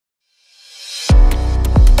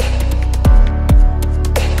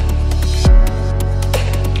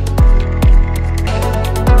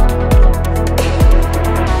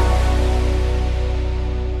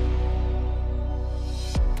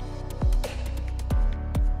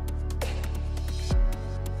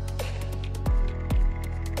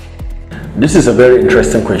This is a very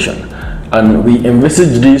interesting question, and we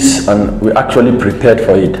envisaged this and we actually prepared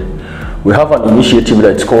for it. We have an initiative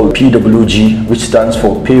that's called PWG, which stands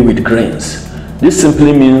for Pay with Grains. This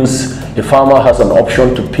simply means a farmer has an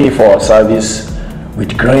option to pay for our service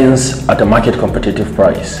with grains at a market competitive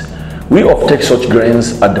price. We offtake such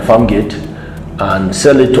grains at the farm gate and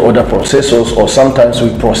sell it to other processors, or sometimes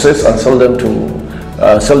we process and sell them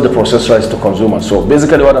to sell the processed rice to consumers. So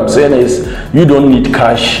basically what I'm saying is you don't need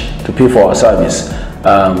cash to pay for our service.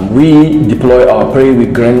 We deploy our Pay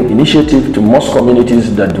with Grain initiative to most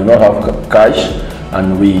communities that do not have cash,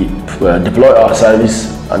 and we deploy our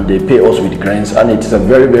service and they pay us with grains, and it's a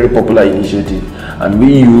very, very popular initiative. And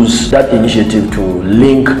we use that initiative to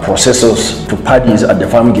link processors to paddies at the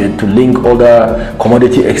farm gate, to link other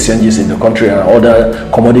commodity exchanges in the country and other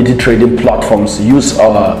commodity trading platforms, use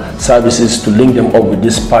our services to link them up with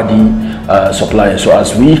this paddy suppliers. So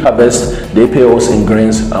as we harvest, they pay us in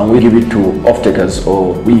grains and we give it to off-takers,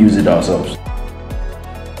 or we use it ourselves.